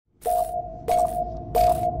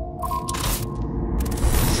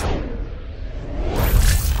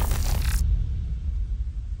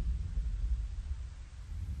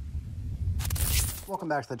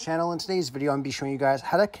welcome back to the channel. In today's video, I'm going to be showing you guys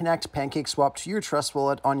how to connect PancakeSwap to your Trust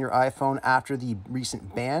Wallet on your iPhone after the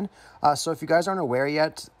recent ban. So if you guys aren't aware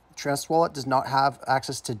yet, Trust Wallet does not have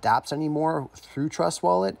access to dApps anymore through Trust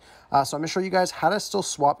Wallet. So I'm going to show you guys how to still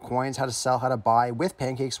swap coins, how to sell, how to buy with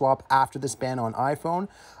PancakeSwap after this ban on iPhone.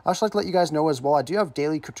 I'd just like to let you guys know as well, I do have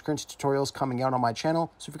daily cryptocurrency tutorials coming out on my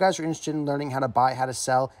channel. So if you guys are interested in learning how to buy, how to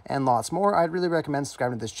sell, and lots more, I'd really recommend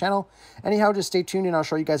subscribing to this channel. Anyhow, just stay tuned and I'll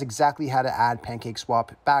show you guys exactly how to add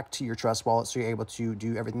PancakeSwap back to your Trust Wallet so you're able to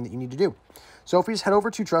do everything that you need to do. So if we just head over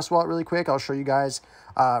to Trust Wallet really quick, I'll show you guys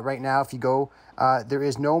right now. If you go, there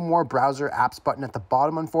is no more browser apps button at the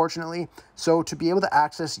bottom, unfortunately. So to be able to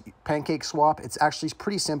access PancakeSwap, it's actually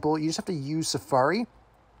pretty simple. You just have to use Safari.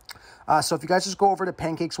 So if you guys just go over to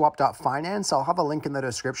pancakeswap.finance, I'll have a link in the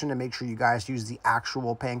description to make sure you guys use the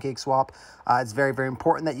actual PancakeSwap. It's very, very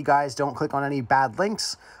important that you guys don't click on any bad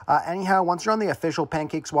links. Anyhow, once you're on the official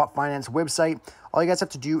PancakeSwap Finance website, all you guys have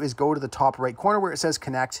to do is go to the top right corner where it says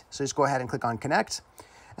connect. So just go ahead and click on connect.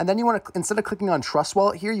 And then you want to, instead of clicking on Trust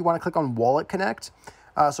Wallet here, you want to click on Wallet Connect.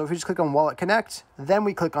 So if you just click on Wallet Connect, then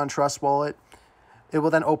we click on Trust Wallet. It will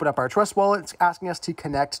then open up our Trust Wallet. It's asking us to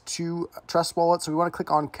connect to Trust Wallet. So we want to click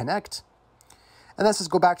on Connect. And then says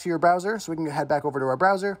go back to your browser. So we can head back over to our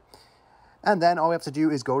browser. And then all we have to do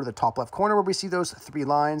is go to the top left corner where we see those three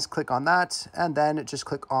lines. Click on that. And then just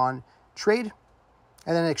click on Trade.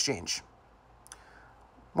 And then Exchange.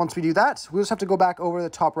 Once we do that, we just have to go back over the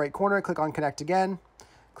top right corner. Click on Connect again.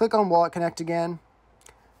 Click on Wallet Connect again.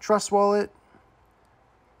 Trust Wallet.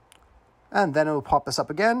 And then it will pop this up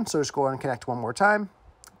again. So just go and connect one more time.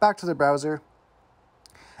 Back to the browser.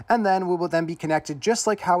 And then we will then be connected just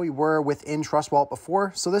like how we were within Trust Wallet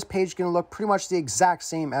before. So this page is going to look pretty much the exact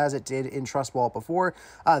same as it did in Trust Wallet before.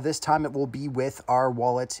 This time it will be with our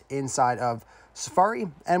wallet inside of Safari.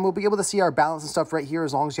 And we'll be able to see our balance and stuff right here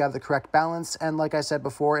as long as you have the correct balance. And like I said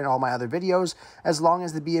before in all my other videos, as long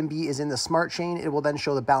as the BNB is in the smart chain, it will then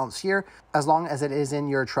show the balance here as long as it is in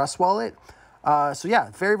your Trust Wallet. So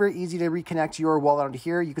yeah, very, very easy to reconnect your wallet onto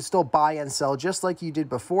here. You can still buy and sell just like you did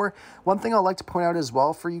before. One thing I'd like to point out as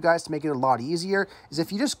well for you guys to make it a lot easier is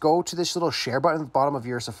if you just go to this little share button at the bottom of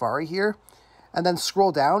your Safari here and then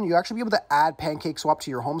scroll down, you actually be able to add PancakeSwap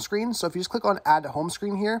to your home screen. So if you just click on add to home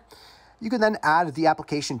screen here, you can then add the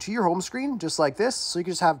application to your home screen just like this. So you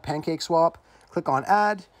can just have PancakeSwap, click on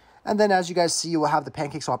add. And then as you guys see, you will have the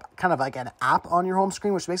PancakeSwap kind of like an app on your home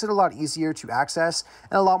screen, which makes it a lot easier to access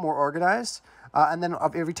and a lot more organized. And then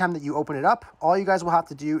every time that you open it up, all you guys will have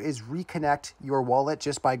to do is reconnect your wallet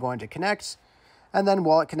just by going to connect and then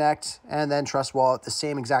wallet connect and then Trust Wallet, the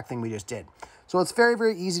same exact thing we just did. So it's very,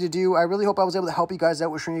 very easy to do. I really hope I was able to help you guys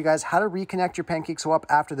out with showing you guys how to reconnect your PancakeSwap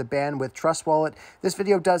after the ban with Trust Wallet. This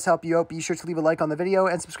video does help you out. Be sure to leave a like on the video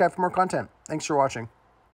and subscribe for more content. Thanks for watching.